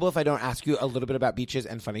get in trouble if I don't ask you a little bit about Beaches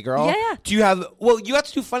and Funny Girl. Yeah. Do you have? Well, you got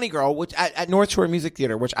to do Funny Girl, which at North Shore Music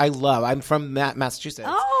Theater, which I love. I'm from Massachusetts.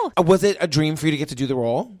 Oh, was it a dream for you to get to do the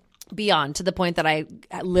role? Beyond, to the point that I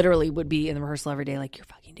literally would be in the rehearsal every day, like, you're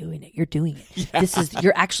fucking doing it. You're doing it. Yeah.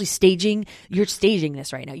 You're actually staging. You're staging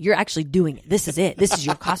this right now. You're actually doing it. This is it. This is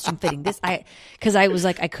your costume fitting. Because I was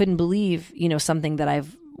like, I couldn't believe, something that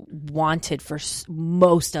I've wanted for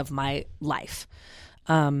most of my life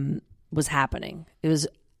was happening. It was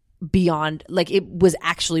beyond, like, it was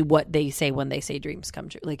actually what they say when they say dreams come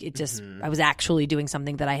true. Like, it just, I was actually doing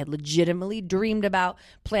something that I had legitimately dreamed about,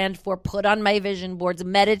 planned for, put on my vision boards,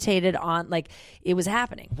 meditated on, like, it was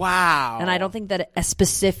happening. Wow. And I don't think that a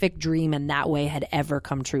specific dream in that way had ever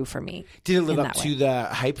come true for me. Did it live up to the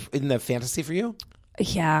hype in the fantasy for you?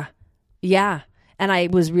 Yeah. And I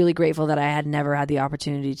was really grateful that I had never had the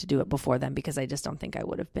opportunity to do it before then, because I just don't think I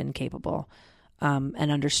would have been capable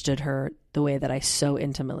and understood her the way that I so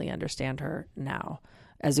intimately understand her now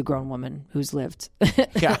as a grown woman who's lived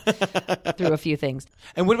through a few things.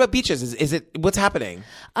 And what about Beaches? Is it what's happening?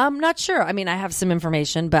 I'm not sure. I mean, I have some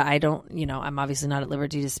information, but I don't, I'm obviously not at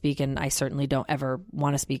liberty to speak, and I certainly don't ever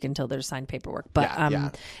want to speak until there's signed paperwork.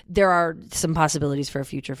 But there are some possibilities for a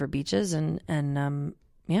future for Beaches, and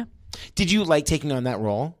yeah. Did you like taking on that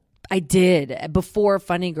role? I did. Before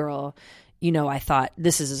Funny Girl, you know, I thought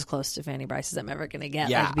this is as close to Fanny Bryce as I'm ever going to get.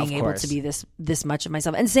 Yeah, like being of able course. to be this much of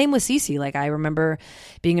myself. And same with Cece. Like I remember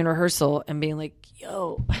being in rehearsal and being like,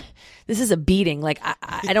 yo, this is a beating. Like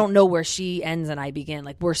I don't know where she ends and I begin.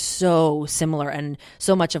 Like we're so similar. And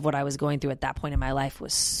so much of what I was going through at that point in my life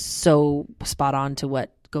was so spot on to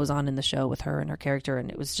what goes on in the show with her and her character. And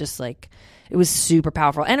it was just like, it was super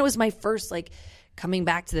powerful. And it was my first like coming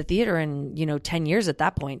back to the theater in, 10 years at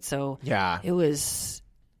that point. So Yeah. it was...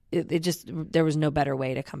 It just, there was no better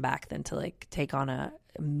way to come back than to like take on a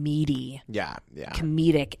meaty, Yeah.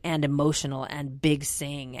 comedic and emotional and big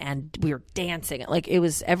sing, and we were dancing. Like it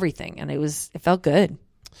was everything, and it felt good.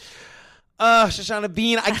 Shoshana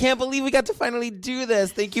Bean, I can't believe we got to finally do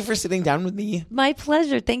this. Thank you for sitting down with me. My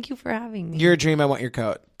pleasure. Thank you for having me. You're a dream. I want your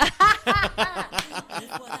coat.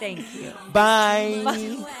 Thank you. Bye.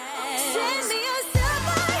 Send me a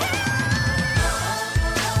superhero.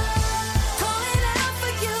 Calling out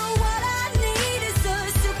for you. What I need is a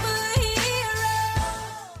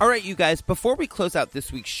superhero. All right, you guys, before we close out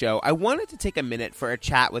this week's show, I wanted to take a minute for a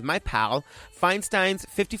chat with my pal, Feinstein's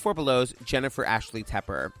 54 Below's Jennifer Ashley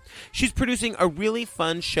Tepper. She's producing a really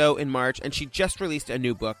fun show in March, and she just released a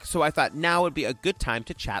new book, so I thought now would be a good time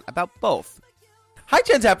to chat about both. Hi,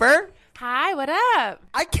 Jen Tepper. Hi, what up?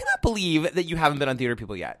 I cannot believe that you haven't been on Theater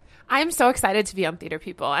People yet. I'm so excited to be on Theater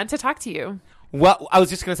People and to talk to you. Well, I was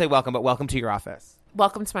just going to say welcome, but welcome to your office.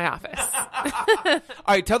 Welcome to my office. All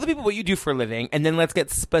right, tell the people what you do for a living, and then let's get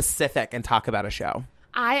specific and talk about a show.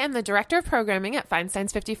 I am the director of programming at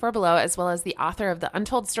Feinstein's 54 Below, as well as the author of the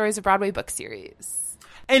Untold Stories of Broadway book series.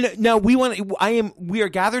 And now we are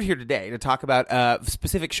gathered here today to talk about a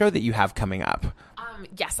specific show that you have coming up.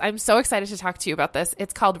 Yes, I'm so excited to talk to you about this.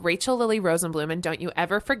 It's called Rachel Lily Rosenblum, and don't you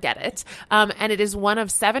ever forget it. And it is one of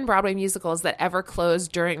 7 Broadway musicals that ever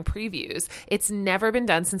closed during previews. It's never been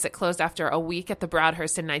done since it closed after a week at the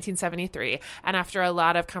Broadhurst in 1973. And after a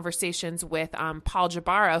lot of conversations with Paul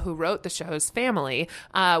Jabara, who wrote the show's family,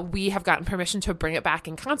 we have gotten permission to bring it back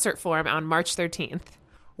in concert form on March 13th.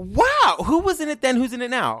 Wow! Who was in it then? Who's in it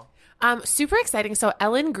now? Super exciting. So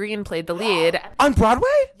Ellen Green played the lead. On Broadway?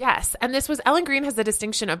 Yes. And this was, Ellen Green has the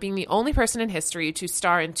distinction of being the only person in history to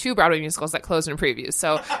star in 2 Broadway musicals that closed in previews.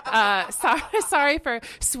 So sorry for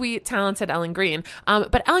sweet, talented Ellen Green.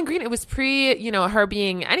 But Ellen Green, it was pre, her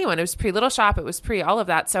being anyone. It was pre Little Shop. It was pre all of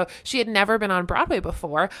that. So she had never been on Broadway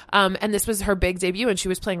before. And this was her big debut, and she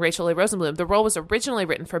was playing Rachel Lee Rosenblum. The role was originally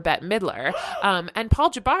written for Bette Midler. And Paul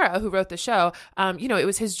Jabara, who wrote the show, it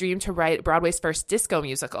was his dream to write Broadway's first disco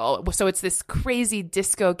musical. So it's this crazy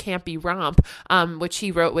disco campy romp, which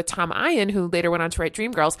he wrote with Tom Ian, who later went on to write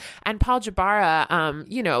Dreamgirls. And Paul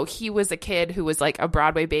Jabara, he was a kid who was like a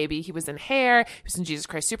Broadway baby. He was in Hair, he was in Jesus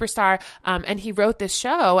Christ Superstar, and he wrote this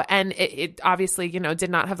show, and it obviously, did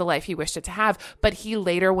not have the life he wished it to have, but he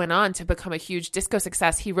later went on to become a huge disco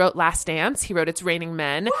success. He wrote Last Dance, he wrote It's Raining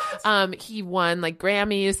Men, he won like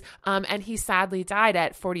Grammys, and he sadly died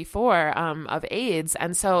at 44 of AIDS.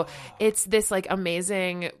 And so it's this like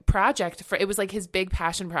amazing project. It was like his big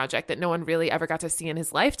passion project that no one really ever got to see in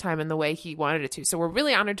his lifetime in the way he wanted it to. So we're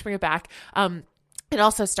really honored to bring it back. It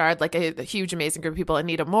also starred like a huge, amazing group of people.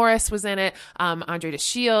 Anita Morris was in it, Andre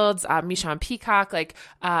DeShields, Michonne Peacock,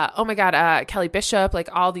 Kelly Bishop, like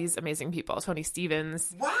all these amazing people. Tony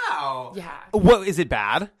Stevens. Wow. Yeah. What, is it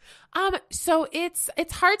bad? So it's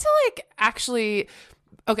hard to like actually.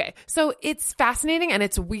 Okay, so it's fascinating and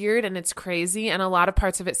it's weird and it's crazy, and a lot of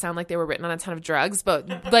parts of it sound like they were written on a ton of drugs, but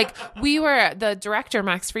like the director,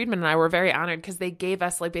 Max Friedman, and I were very honored because they gave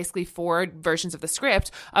us like basically 4 versions of the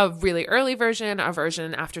script, a really early version, a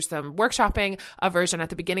version after some workshopping, a version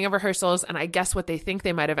at the beginning of rehearsals, and I guess what they think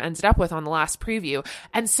they might have ended up with on the last preview.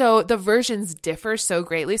 And so the versions differ so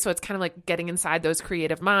greatly, so it's kind of like getting inside those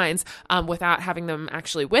creative minds without having them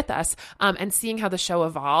actually with us, and seeing how the show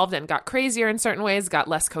evolved and got crazier in certain ways,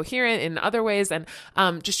 got less coherent in other ways, and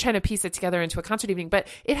just trying to piece it together into a concert evening. But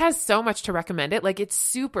it has so much to recommend it. Like, it's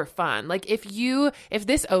super fun. Like, if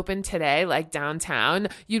this opened today, like downtown,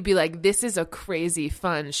 you'd be like, this is a crazy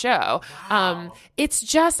fun show. Wow. It's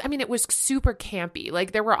just, it was super campy.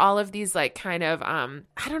 Like, there were all of these like kind of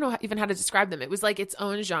I don't know even how to describe them. It was like its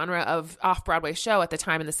own genre of off-Broadway show at the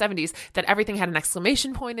time in the 70s that everything had an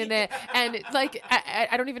exclamation point in it, and like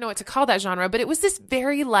I don't even know what to call that genre, but it was this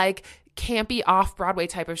very like campy off-Broadway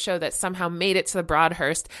type of show that somehow made it to the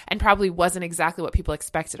Broadhurst and probably wasn't exactly what people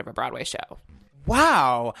expected of a Broadway show.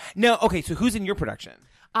 Wow. No, okay, so who's in your production?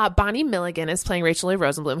 Bonnie Milligan is playing Rachel A.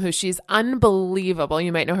 Rosenblum, who she's unbelievable.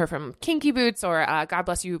 You might know her from Kinky Boots or God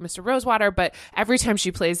Bless You, Mr. Rosewater, but every time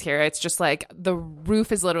she plays here, it's just like the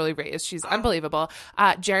roof is literally raised. She's unbelievable.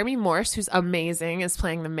 Jeremy Morse, who's amazing, is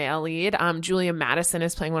playing the male lead. Julia Madison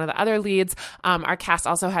is playing one of the other leads. Our cast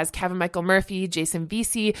also has Kevin Michael Murphy, Jason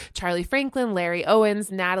Vesey, Charlie Franklin, Larry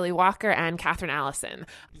Owens, Natalie Walker, and Catherine Allison.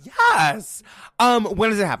 Yes.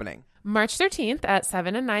 When is it happening? March 13th at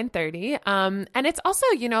 7 and 9:30. And it's also,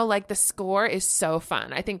 like the score is so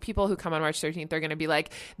fun. I think people who come on March 13th are going to be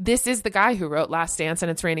like, this is the guy who wrote Last Dance and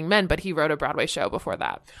It's Raining Men, but he wrote a Broadway show before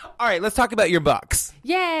that. All right, let's talk about your books.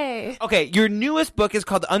 Yay. Okay, your newest book is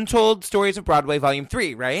called Untold Stories of Broadway, Volume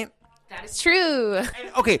 3, right? That is true. And,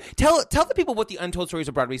 okay, tell the people what the Untold Stories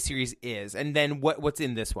of Broadway series is, and then what's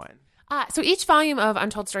in this one. So each volume of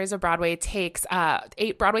Untold Stories of Broadway takes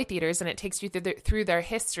 8 Broadway theaters, and it takes you through their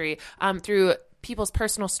history, through people's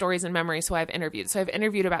personal stories and memories who I've interviewed. So I've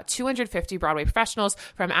interviewed about 250 Broadway professionals,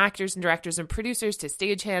 from actors and directors and producers to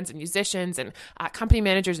stagehands and musicians and company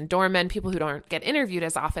managers and doormen, people who don't get interviewed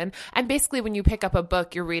as often. And basically, when you pick up a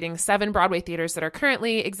book, you're reading 7 Broadway theaters that are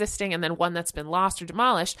currently existing and then one that's been lost or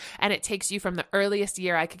demolished. And it takes you from the earliest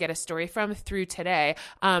year I could get a story from through today,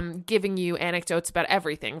 giving you anecdotes about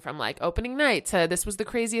everything from like opening night to this was the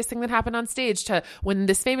craziest thing that happened on stage to when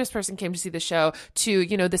this famous person came to see the show to,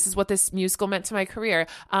 this is what this musical meant to my career,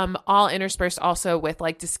 all interspersed also with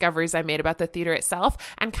like discoveries I made about the theater itself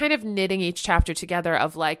and kind of knitting each chapter together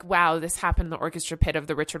of like, wow, this happened in the orchestra pit of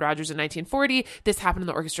the Richard Rodgers in 1940. This happened in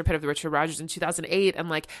the orchestra pit of the Richard Rodgers in 2008. And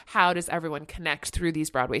like, how does everyone connect through these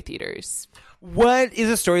Broadway theaters? What is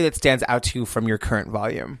a story that stands out to you from your current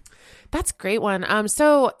volume? That's a great one.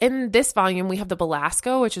 So in this volume, we have the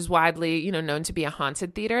Belasco, which is widely, known to be a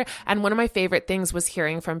haunted theater. And one of my favorite things was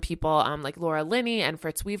hearing from people like Laura Linney and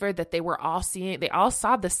Fritz Weaver that they all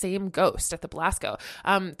saw the same ghost at the Belasco.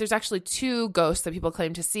 There's actually 2 ghosts that people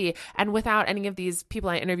claim to see. And without any of these people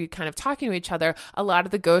I interviewed kind of talking to each other, a lot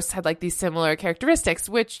of the ghosts had like these similar characteristics,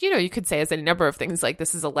 which, you could say is any number of things. Like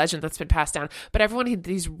this is a legend that's been passed down. But everyone had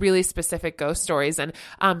these really specific ghost stories. And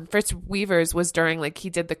Fritz Weaver's was during like he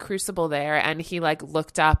did the Crucible there, and he like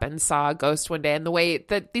looked up and saw a ghost one day, and the way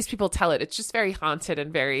that these people tell it, it's just very haunted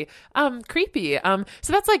and very creepy. So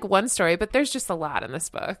that's like one story, but there's just a lot in this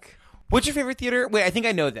book. What's your favorite theater? Wait, I think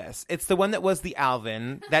I know this. It's the one that was the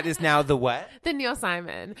Alvin. That is now the what? The Neil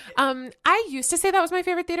Simon. I used to say that was my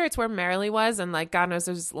favorite theater. It's where Merrily was. And like, God knows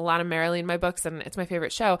there's a lot of Merrily in my books and it's my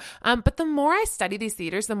favorite show. But the more I study these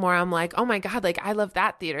theaters, the more I'm like, oh my God, like I love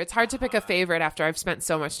that theater. It's hard to pick a favorite after I've spent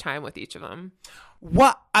so much time with each of them.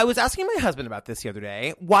 What I was asking my husband about this the other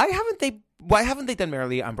day. Why haven't they done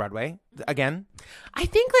Merrily on Broadway again? I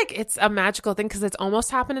think like it's a magical thing because it's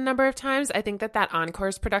almost happened a number of times. I think that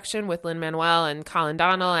Encores production with Lin-Manuel and Colin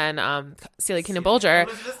Donnell and Celia Keenan Bolger.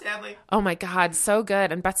 Oh my God, so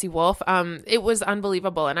good. And Betsy Wolfe. It was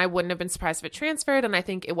unbelievable. And I wouldn't have been surprised if it transferred. And I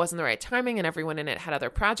think it wasn't the right timing and everyone in it had other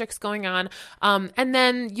projects going on. And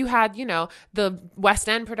then you had, the West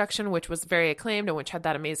End production, which was very acclaimed and which had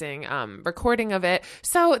that amazing recording of it.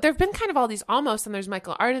 So there have been kind of all these almost, and there's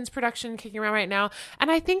Michael Arden's production kicking around right now.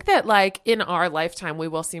 And I think that like in our lifetime, we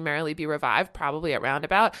will see Merrily be revived, probably at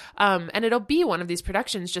Roundabout. And it'll be one of these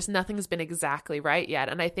productions, just nothing's been exactly right yet.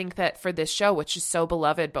 And I think that for this show, which is so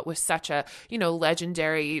beloved, but was such a,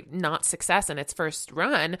 legendary not success in its first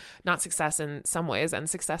run, not success in some ways and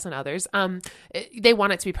success in others, they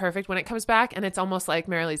want it to be perfect when it comes back. And it's almost like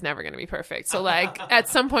Merrily's never going to be perfect. So like at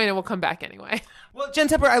some point it will come back anyway. Well, Jen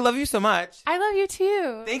Tepper, I love you so much. I love you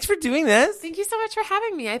too. Thanks for doing this. Thank you so much for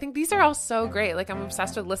having me. I think these are all so great. Like I'm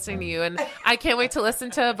obsessed with listening to you and I can't wait to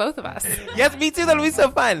listen to both of us. Yes, me too. That'll be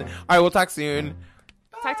so fun. All right, we'll talk soon.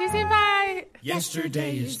 Talk to you soon. Bye.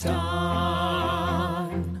 Yesterday is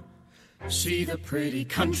done. See the pretty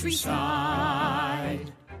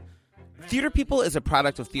countryside. Theater People is a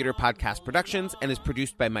product of Theater Podcast Productions and is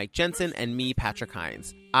produced by Mike Jensen and me, Patrick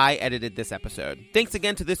Hines. I edited this episode. Thanks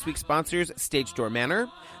again to this week's sponsors, Stage Door Manor.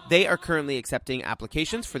 They are currently accepting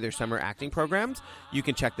applications for their summer acting programs. You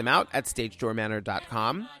can check them out at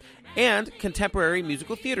stagedoormanor.com and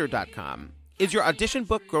contemporarymusicaltheater.com. Is your audition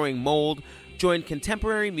book growing mold? Join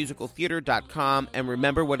contemporarymusicaltheater.com and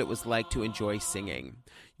remember what it was like to enjoy singing.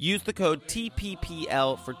 Use the code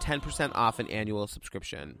TPPL for 10% off an annual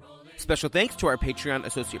subscription. Special thanks to our Patreon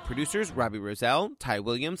associate producers, Robbie Roselle, Ty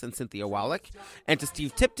Williams, and Cynthia Wallach, and to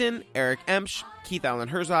Steve Tipton, Eric Emsch, Keith Allen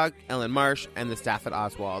Herzog, Ellen Marsh, and the staff at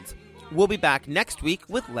Oswald's. We'll be back next week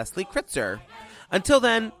with Leslie Kritzer. Until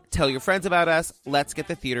then, tell your friends about us. Let's get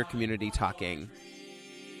the theater community talking.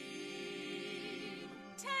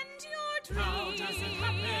 Tend your dreams. How does it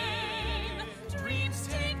happen? Dreams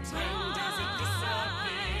take time. Does it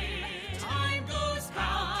disappear?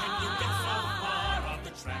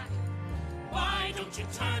 Don't you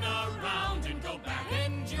turn around and go back.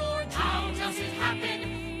 Bend your knees. How does it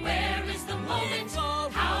happen? Where is the moment?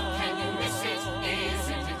 How can you miss it?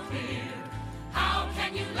 Isn't it clear? How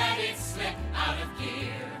can you let it slip out of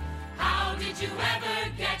gear? How did you ever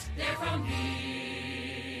get there from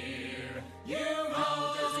here? You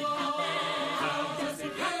how does it happen? How does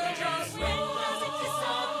it happen? Just when does it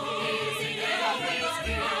disappear? Is it always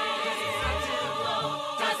here?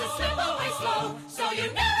 Does it slip away slow so you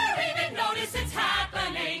never even notice it's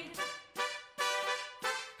happening?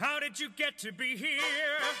 How did you get to be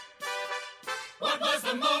here? What was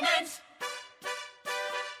the moment?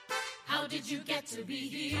 How did you get to be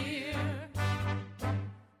here?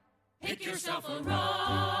 Pick yourself a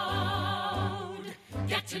road.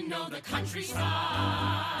 Get to know the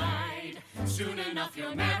countryside. Soon enough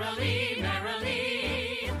you're merrily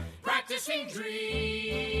practicing dreams.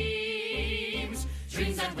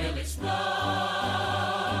 Dreams that will explode.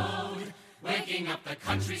 Waking up the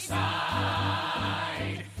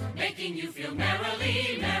countryside. Making you feel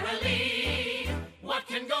merrily. What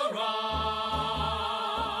can go wrong?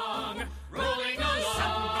 Rolling along.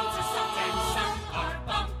 Some roads are soft and some are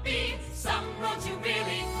bumpy. Some roads you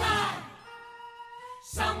really fly.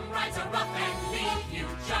 Some rides are rough and leave you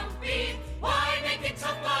jumpy. Why make it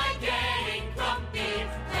tough by getting grumpy?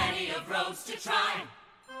 Plenty of roads to try.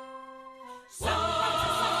 Some roads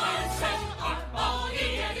are soft and some are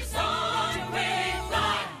bumpy. Some roads you really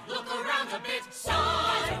fly. Look around a bit. Some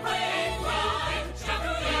roads you really fly.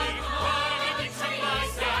 Jumpy. Why make it tough by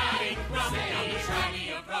getting grumpy? Plenty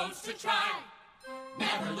of roads to try.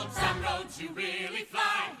 Never look. Some roads you really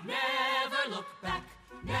fly. Never look back.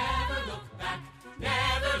 Never look back.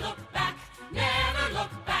 Never look back. Never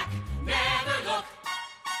look back. Never look.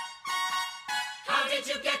 How did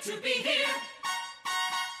you get to be here?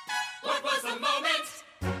 What was the moment?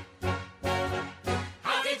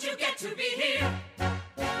 How did you get to be here?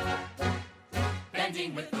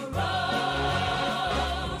 Bending with the road,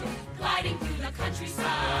 gliding through the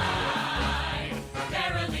countryside.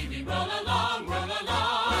 Verily we roll along,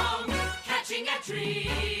 catching at dreams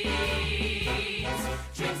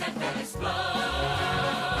that will explode.